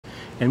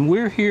And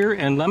we're here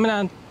in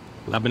Lebanon.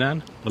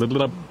 Lebanon?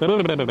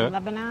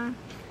 Lebanon?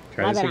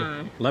 Try this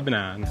again.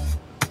 Lebanon.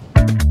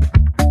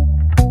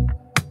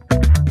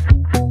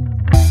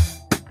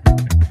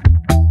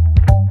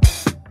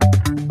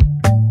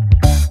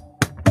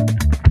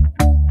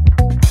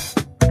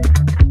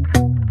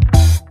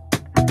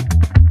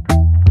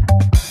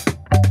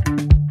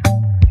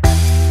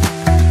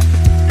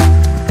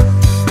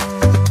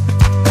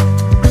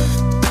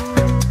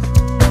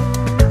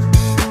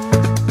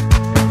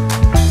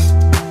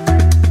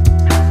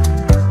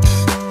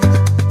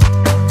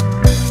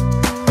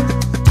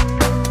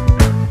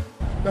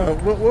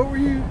 What were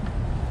you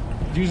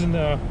Using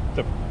the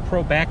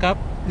Pro backup.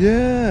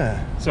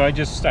 Yeah. So I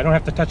don't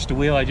have to touch the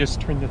wheel. I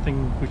just turn the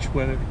thing which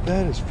way.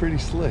 That is pretty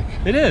slick.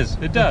 It is.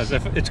 It does.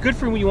 It's good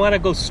for when you want to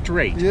go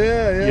straight.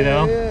 Yeah. You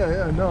know?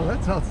 Yeah. No,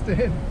 that's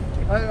outstanding.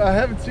 I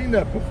haven't seen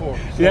that before.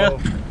 So yeah.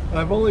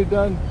 I've only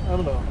done, I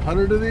don't know,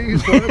 100 of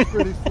these, so that's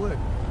pretty slick.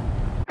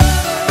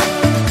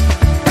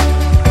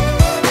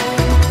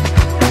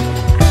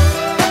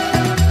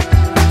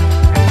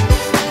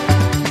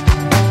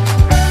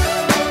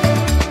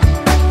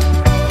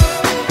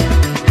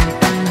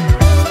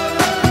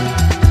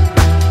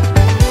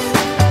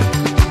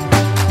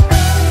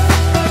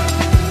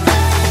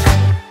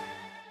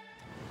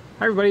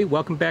 Hi everybody,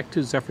 welcome back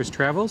to Zephyr's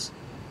Travels.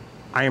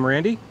 I am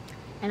Randy.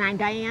 And I'm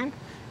Diane.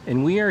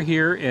 And we are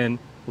here in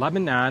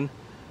Lebanon,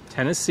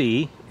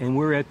 Tennessee, and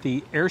we're at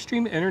the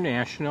Airstream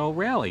International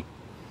Rally.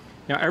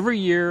 Now every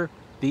year,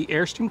 the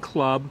Airstream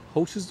Club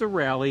hosts the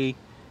rally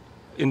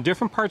in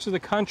different parts of the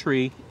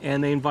country,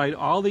 and they invite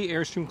all the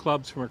Airstream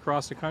clubs from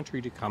across the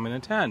country to come and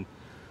attend.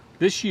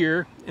 This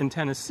year in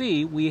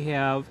Tennessee, we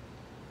have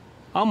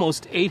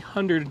almost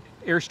 800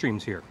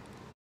 Airstreams here.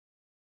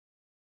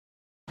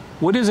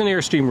 What is an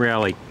Airstream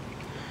rally?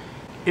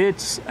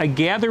 It's a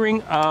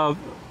gathering of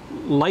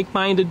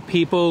like-minded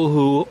people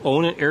who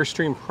own an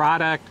Airstream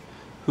product,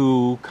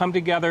 who come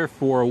together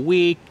for a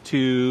week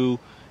to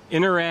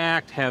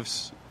interact, have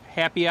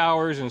happy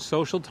hours and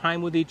social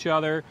time with each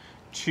other,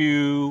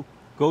 to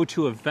go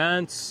to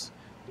events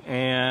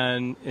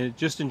and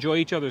just enjoy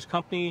each other's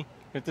company.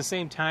 At the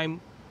same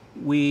time,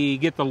 we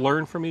get to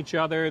learn from each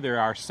other. There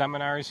are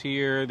seminars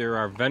here, there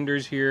are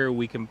vendors here.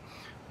 We can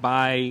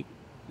buy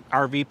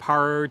RV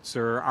parts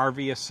or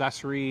RV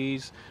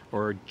accessories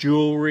or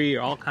jewelry,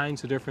 all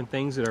kinds of different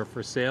things that are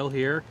for sale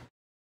here.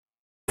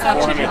 They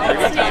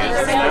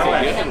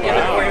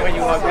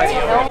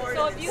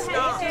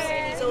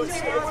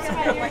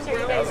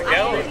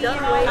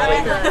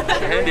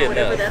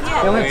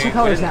only have two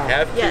colors now.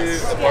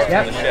 Yes.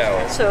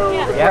 Yep. So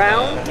the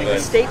brown, the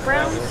state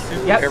brown.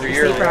 Yep. Every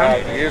year, state brown.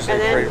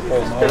 and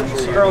then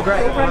the Earl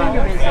Grey.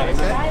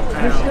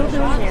 They're still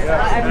doing it.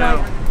 I'm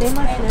like, they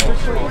must never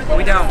quit.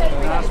 We don't.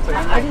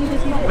 I didn't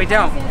think you We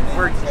don't.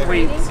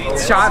 We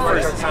shot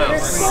for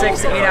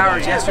 6 to 8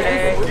 hours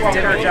yesterday,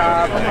 did our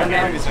job,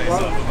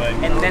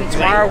 and then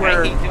tomorrow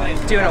we're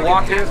doing a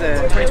walkthrough of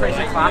the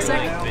 2023 Classic,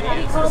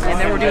 and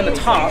then we're doing the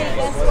top,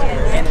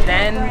 and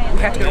then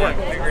we have to go to work.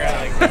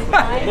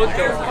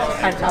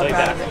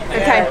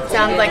 Okay,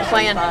 sounds like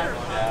plan.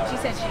 She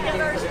said she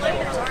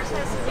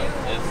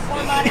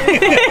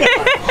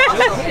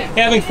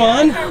Having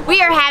fun?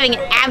 We are having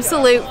an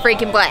absolute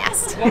freaking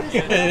blast.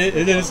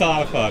 It is a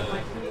lot of fun.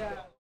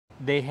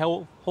 They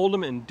hold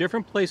them in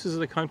different places of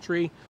the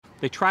country.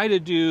 They try to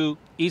do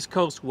East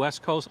Coast,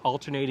 West Coast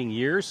alternating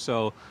years,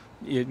 so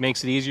it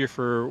makes it easier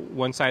for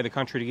one side of the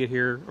country to get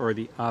here or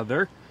the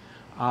other.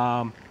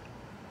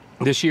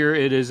 This year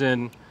it is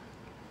in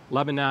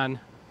Lebanon,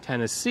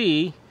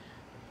 Tennessee.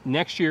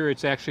 Next year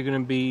it's actually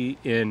going to be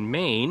in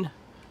Maine,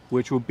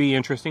 which will be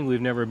interesting. We've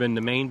never been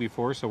to Maine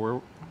before, so we're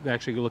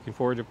actually looking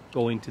forward to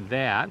going to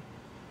that.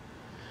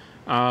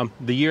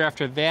 The year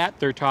after that,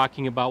 they're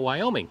talking about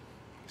Wyoming.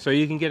 So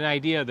you can get an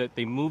idea that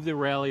they move the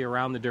rally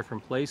around the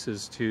different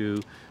places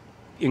to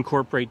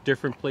incorporate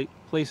different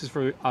places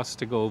for us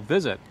to go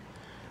visit.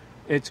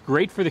 It's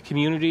great for the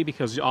community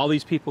because all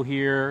these people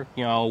here,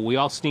 you know, we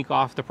all sneak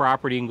off the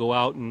property and go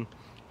out and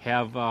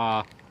have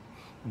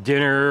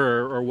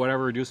dinner or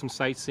whatever, do some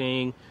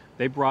sightseeing.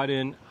 They brought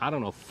in, I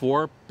don't know,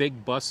 4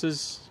 big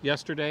buses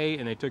yesterday,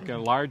 and they took a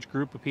large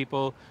group of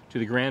people to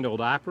the Grand Ole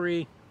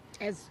Opry.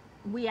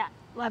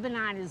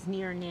 Lebanon is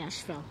near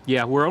Nashville.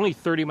 Yeah, we're only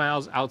 30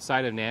 miles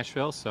outside of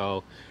Nashville,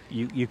 so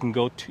you can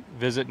go to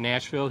visit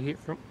Nashville here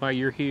while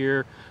you're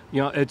here.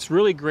 You know, it's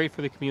really great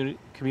for the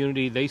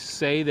community. They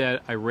say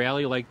that a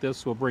rally like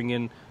this will bring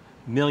in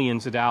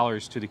millions of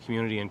dollars to the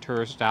community and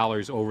tourist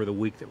dollars over the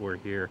week that we're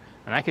here,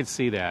 and I could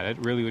see that. It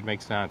really would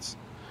make sense.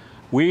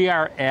 We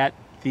are at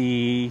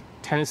the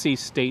Tennessee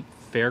State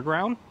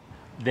Fairground.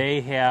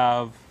 They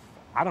have,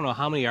 I don't know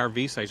how many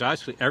RV sites.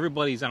 Actually,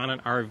 everybody's on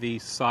an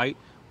RV site.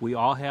 We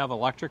all have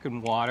electric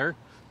and water,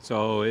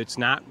 so it's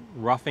not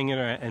roughing it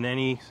in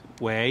any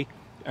way.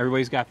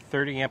 Everybody's got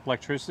 30 amp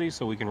electricity,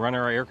 so we can run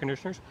our air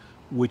conditioners,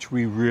 which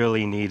we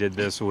really needed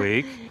this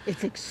week.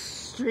 It's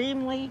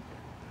extremely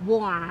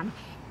warm,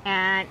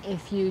 and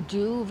if you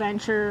do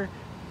venture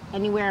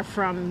anywhere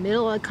from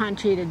middle of the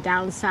country to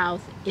down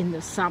south in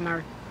the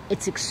summer,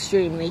 it's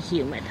extremely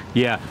humid.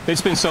 Yeah,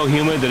 it's been so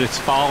humid that it's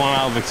fallen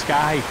out of the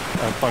sky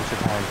a bunch of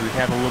times. We've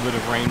had a little bit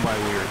of rain while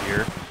we were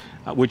here,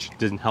 which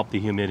doesn't help the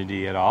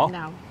humidity at all.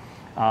 No.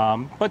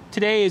 But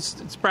today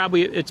it's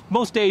probably,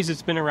 most days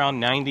it's been around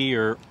 90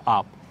 or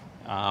up,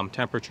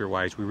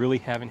 temperature-wise. We really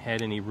haven't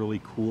had any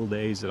really cool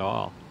days at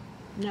all.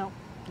 No.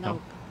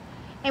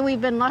 And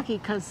we've been lucky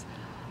because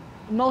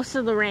most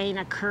of the rain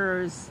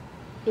occurs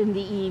in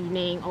the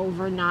evening,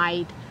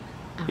 overnight.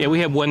 Yeah, we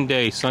had one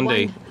day,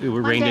 Sunday, it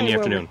rained in the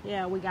afternoon.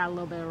 We got a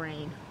little bit of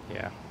rain.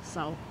 Yeah.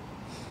 So,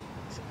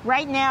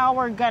 right now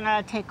we're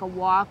gonna take a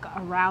walk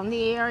around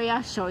the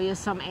area, show you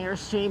some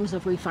Airstreams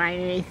if we find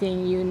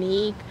anything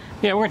unique.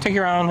 Yeah, we're gonna take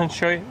you around and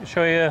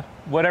show you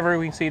whatever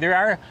we can see. There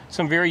are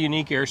some very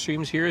unique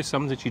Airstreams here,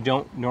 some that you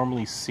don't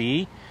normally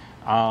see.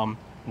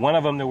 One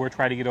of them that we're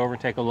trying to get over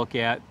and take a look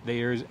at,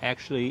 there's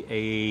actually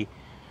a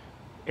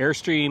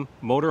Airstream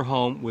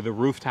motorhome with a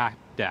rooftop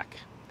deck.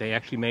 They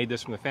actually made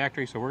this from the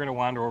factory, so we're going to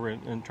wander over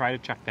and try to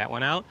check that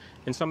one out,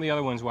 and some of the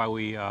other ones while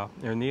we are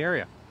in the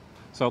area.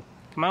 So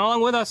come on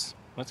along with us.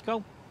 Let's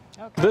go.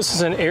 Okay. This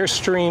is an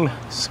Airstream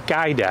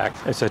Sky Deck.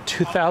 It's a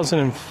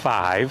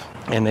 2005,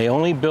 and they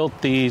only built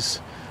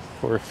these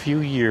for a few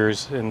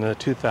years in the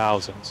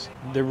 2000s.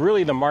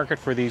 Really, the market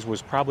for these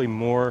was probably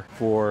more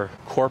for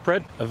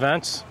corporate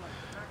events.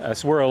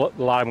 That's where a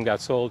lot of them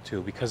got sold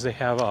to, because they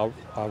have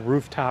a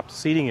rooftop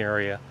seating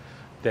area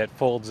that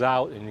folds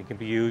out and it can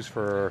be used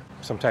for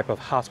some type of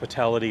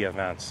hospitality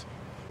events.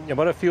 Yeah,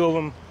 but a few of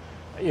them,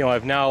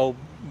 have now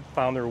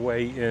found their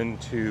way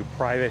into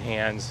private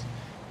hands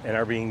and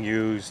are being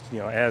used,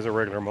 as a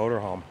regular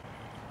motorhome.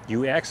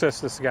 You access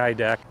the Sky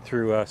Deck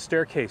through a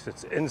staircase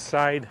that's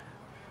inside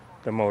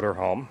the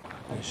motorhome.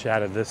 A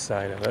shot of this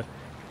side of it.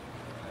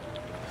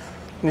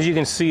 And as you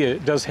can see,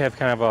 it does have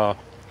kind of a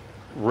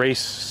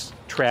race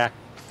track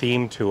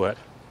theme to it.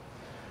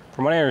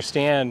 From what I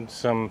understand,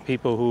 some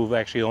people who've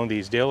actually owned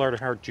these, Dale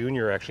Earnhardt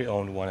Jr. actually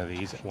owned one of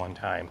these at one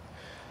time.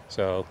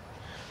 So,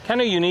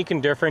 kind of unique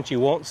and different. You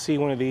won't see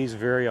one of these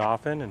very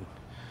often, and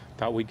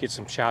thought we'd get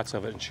some shots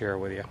of it and share it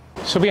with you.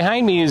 So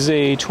behind me is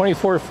a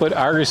 24-foot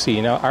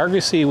Argosy. Now,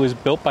 Argosy was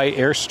built by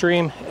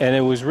Airstream, and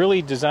it was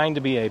really designed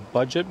to be a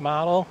budget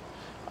model.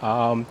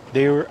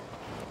 They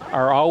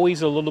are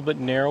always a little bit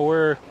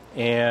narrower,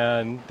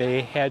 and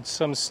they had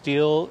some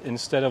steel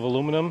instead of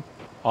aluminum.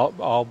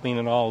 All being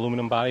an all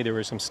aluminum body, there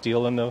was some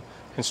steel in the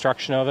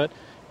construction of it,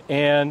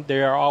 and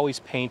they are always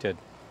painted.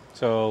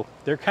 So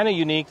they're kind of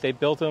unique. They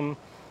built them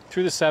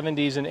through the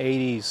 70s and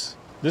 80s.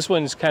 This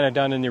one's kind of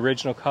done in the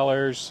original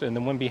colors, and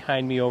the one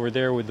behind me over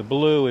there with the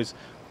blue is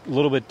a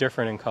little bit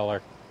different in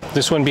color.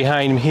 This one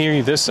behind me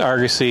here, this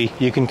Argosy,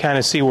 you can kind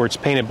of see where it's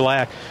painted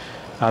black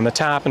on the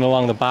top and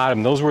along the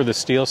bottom. Those were the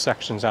steel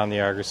sections on the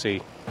Argosy.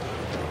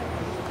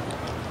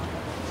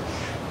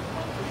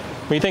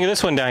 What do you think of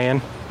this one,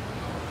 Diane?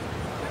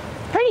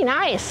 Pretty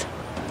nice.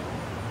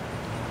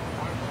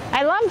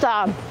 I love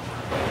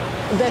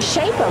the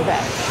shape of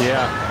it.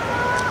 Yeah,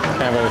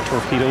 kind of a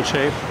torpedo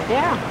shape.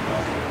 Yeah.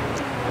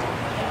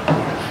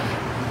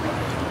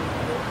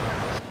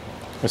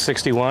 A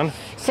 61?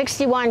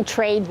 61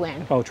 trade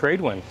wind. Oh,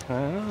 trade wind.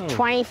 Oh.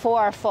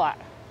 24 a foot.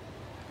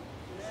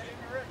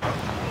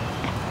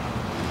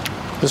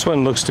 This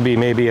one looks to be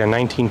maybe a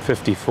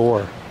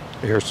 1954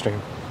 Airstream.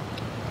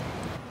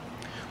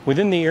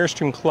 Within the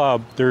Airstream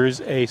Club, there's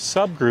a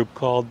subgroup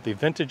called the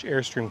Vintage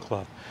Airstream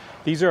Club.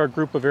 These are a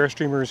group of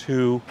Airstreamers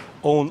who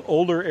own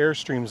older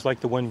Airstreams like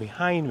the one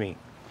behind me.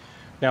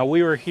 Now,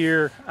 we were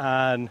here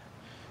on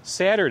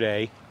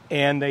Saturday,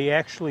 and they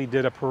actually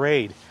did a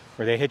parade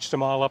where they hitched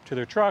them all up to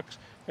their trucks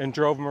and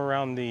drove them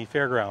around the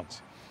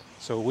fairgrounds.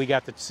 So we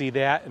got to see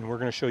that, and we're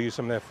going to show you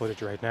some of that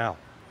footage right now.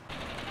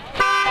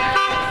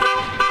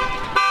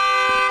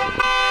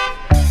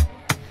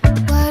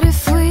 What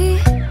if we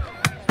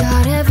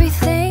got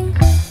everything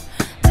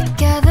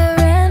together,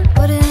 and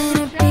wouldn't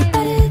it be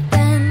better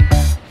then?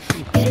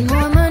 Get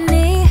more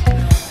money,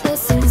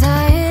 less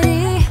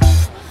anxiety,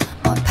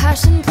 more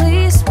passion,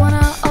 please,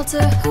 wanna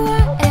alter who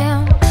I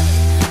am.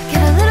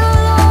 Get a little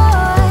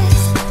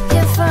lost,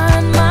 can't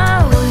find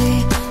my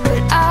way, but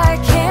I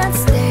can't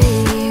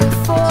stay here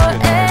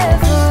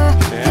forever.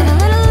 Get a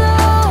little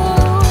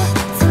low,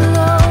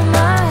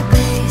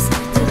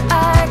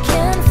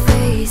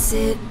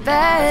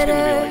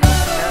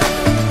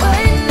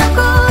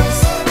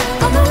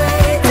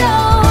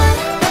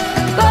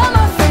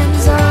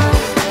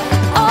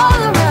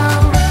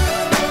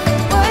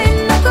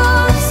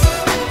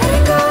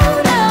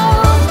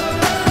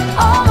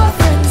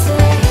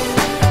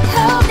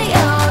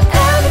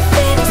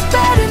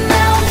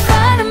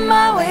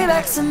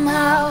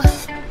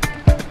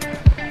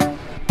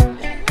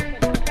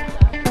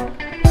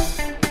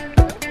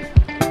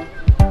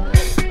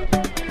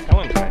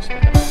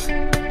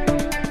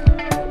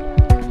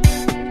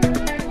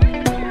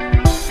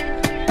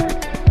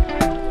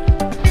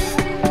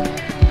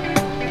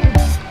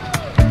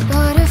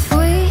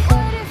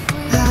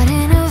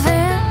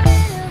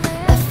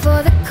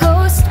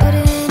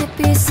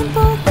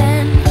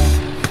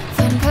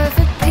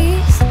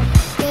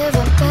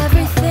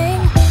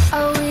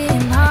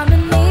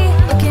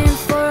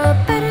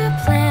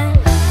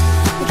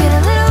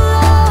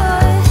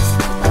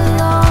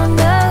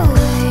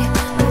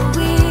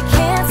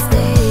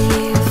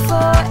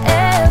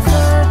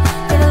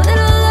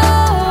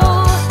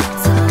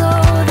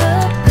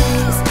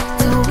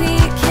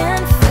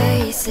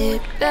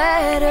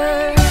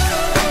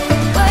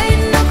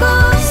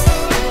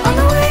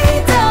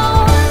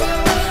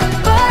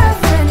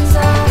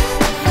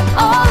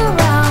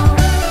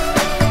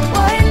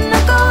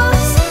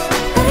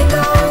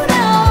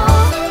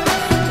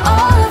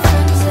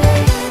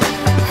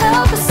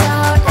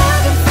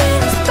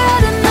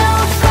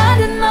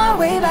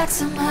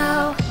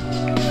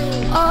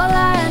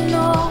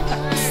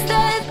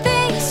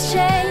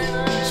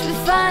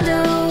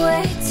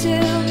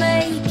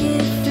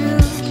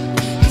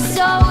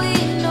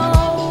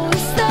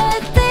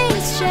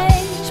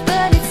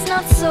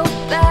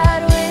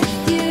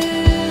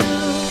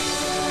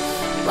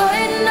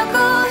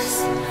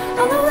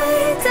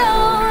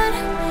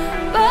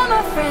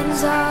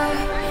 friends are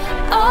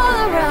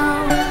all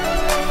around.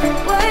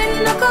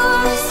 White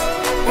knuckles,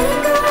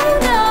 letting go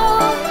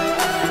now.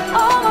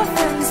 All my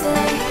friends,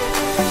 they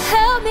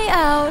help me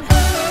out.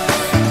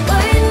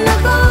 White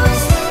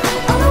knuckles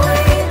on the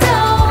way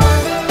down,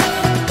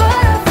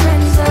 but our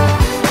friends are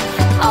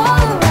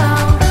all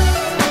around.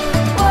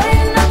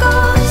 White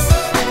knuckles,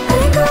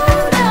 letting go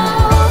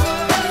now.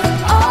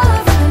 All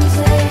our friends,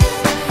 they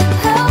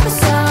help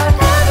us out.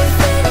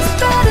 Everything is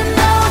better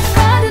now.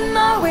 Finding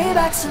my way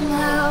back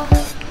somehow.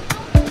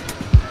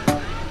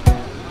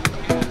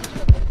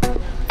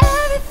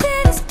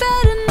 Everything is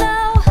better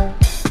now.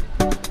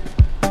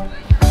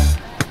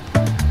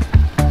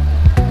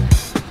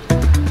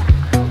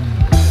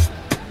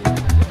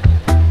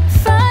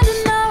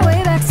 Finding our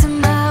way back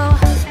somehow.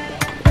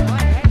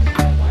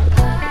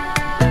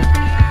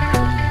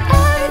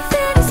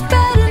 Everything is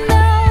better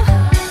now.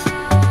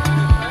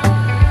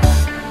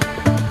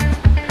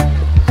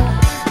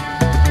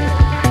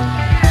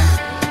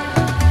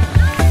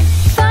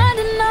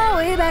 Finding our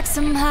way back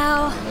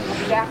somehow.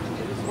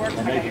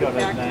 They shut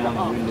us down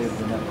and we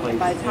lived in that place.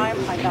 By the time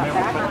I got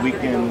back,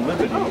 Weekend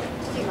Liberty,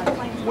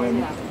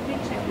 when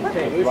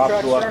it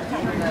dropped to us.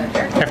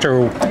 After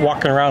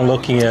walking around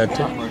looking at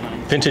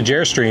vintage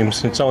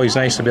Airstreams, it's always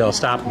nice to be able to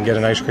stop and get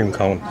an ice cream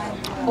cone.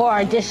 Or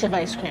a dish of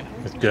ice cream.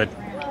 It's good.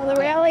 Well, the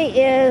rally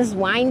is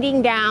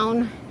winding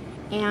down,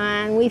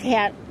 and we've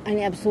had an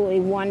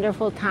absolutely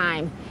wonderful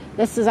time.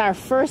 This is our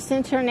first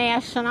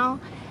international,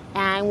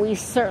 and we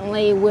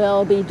certainly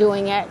will be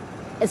doing it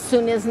as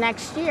soon as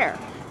next year.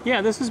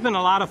 Yeah, this has been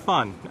a lot of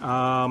fun.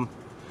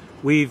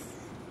 We've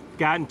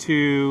gotten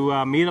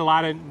to meet a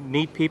lot of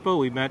neat people.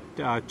 We met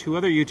 2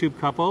 other YouTube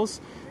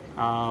couples,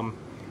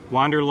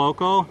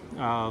 WounderLocal,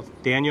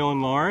 Daniel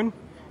and Lauren,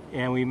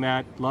 and we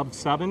met Lov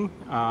Sub, and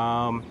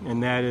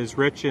that is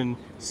Rich and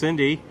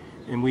Cindy.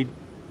 And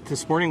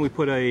this morning we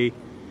put a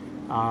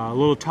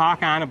little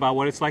talk on about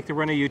what it's like to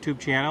run a YouTube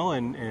channel,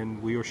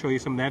 and we will show you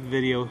some of that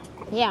video.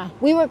 Yeah,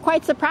 we were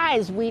quite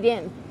surprised. We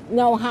didn't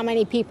know how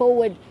many people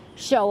would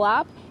show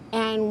up,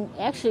 and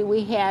actually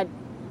we had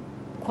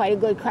quite a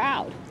good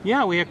crowd.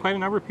 Yeah, we had quite a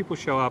number of people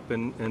show up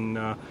and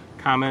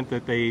comment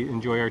that they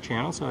enjoy our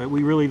channel, so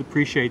we really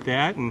appreciate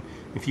that. And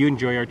if you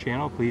enjoy our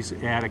channel, please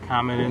add a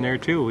comment in there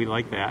too. We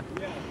like that.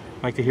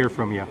 Like to hear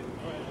from you.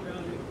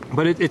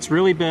 But it's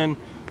really been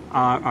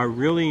a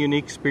really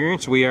unique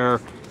experience. We are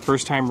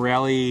first-time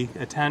rally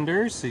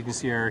attenders. So you can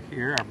see our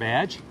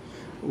badge,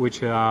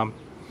 which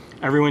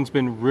everyone's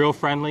been real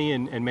friendly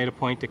and made a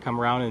point to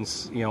come around and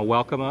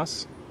welcome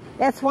us.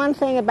 That's one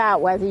thing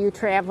about whether you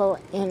travel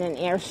in an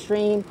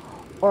Airstream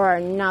or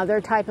another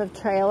type of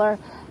trailer,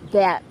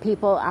 that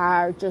people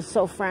are just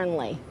so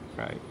friendly.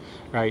 Right,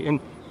 right.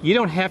 And you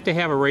don't have to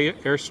have a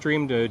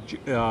Airstream to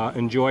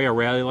enjoy a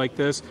rally like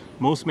this.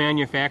 Most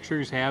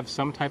manufacturers have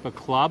some type of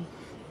club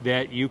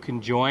that you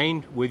can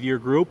join with your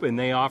group, and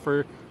they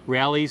offer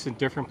rallies in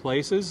different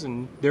places,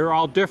 and they're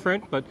all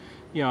different, but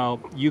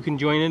you can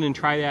join in and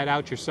try that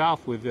out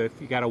yourself. With if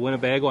you got a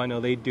Winnebago, I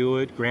know they do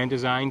it. Grand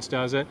Designs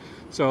does it.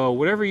 So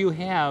whatever you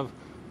have,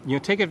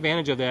 take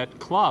advantage of that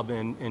club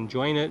and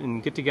join it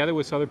and get together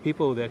with other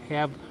people that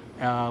have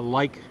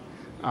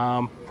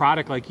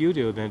product like you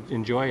do, that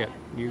enjoy it.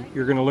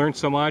 You're going to learn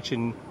so much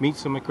and meet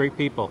some great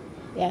people.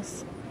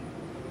 Yes.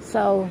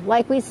 So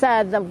like we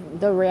said,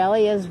 the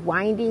rally is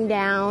winding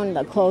down.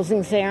 The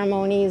closing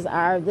ceremonies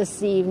are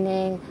this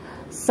evening.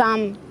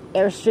 Some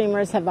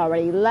Airstreamers have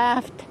already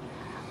left.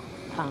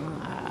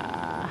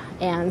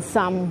 And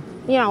some,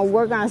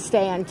 we're going to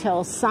stay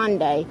until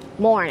Sunday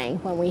morning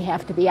when we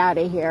have to be out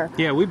of here.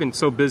 Yeah, we've been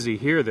so busy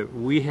here that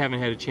we haven't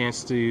had a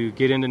chance to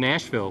get into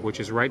Nashville,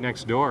 which is right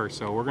next door.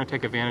 So we're going to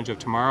take advantage of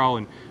tomorrow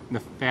and the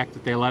fact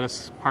that they let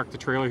us park the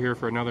trailer here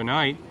for another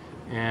night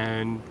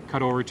and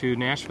cut over to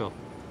Nashville.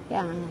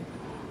 Yeah,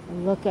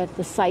 and look at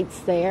the sights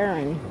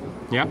there.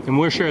 Yeah, and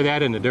we'll share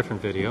that in a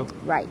different video.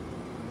 Right.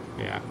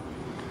 Yeah.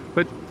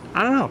 But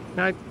I don't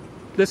know.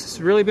 This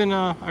has really been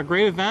a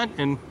great event,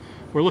 and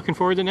we're looking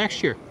forward to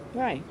next year.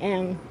 Right,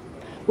 and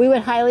we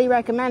would highly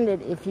recommend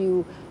it. If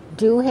you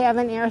do have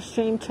an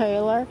Airstream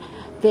trailer,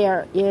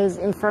 there is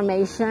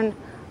information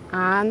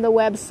on the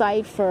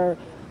website for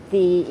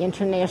the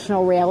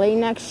International Rally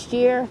next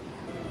year.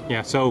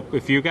 Yeah, so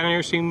if you've got an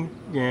Airstream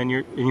and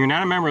you're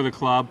not a member of the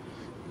club,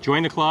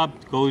 join the club.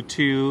 Go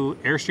to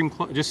Airstream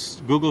Club.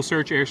 Just Google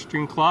search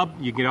Airstream Club.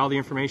 You get all the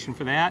information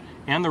for that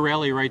and the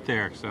rally right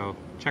there. So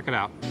check it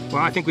out.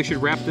 Well, I think we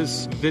should wrap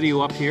this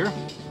video up here.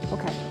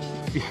 Okay.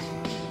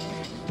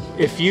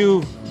 If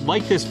you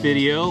like this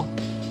video,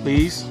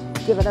 please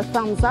give it a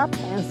thumbs up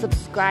and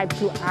subscribe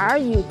to our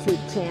YouTube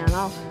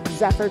channel,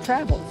 Zephyr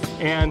Travels.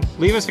 And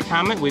leave us a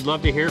comment. We'd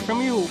love to hear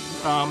from you.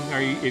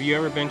 Have you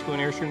ever been to an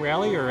Airstream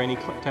rally or any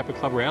type of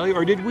club rally?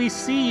 Or did we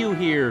see you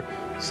here?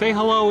 Say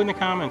hello in the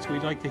comments.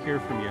 We'd like to hear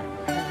from you.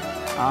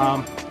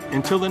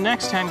 Until the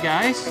next time,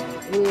 guys.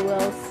 We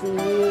will see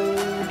you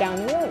down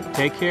the road.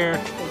 Take care.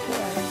 Take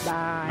care.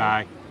 Bye.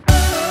 Bye.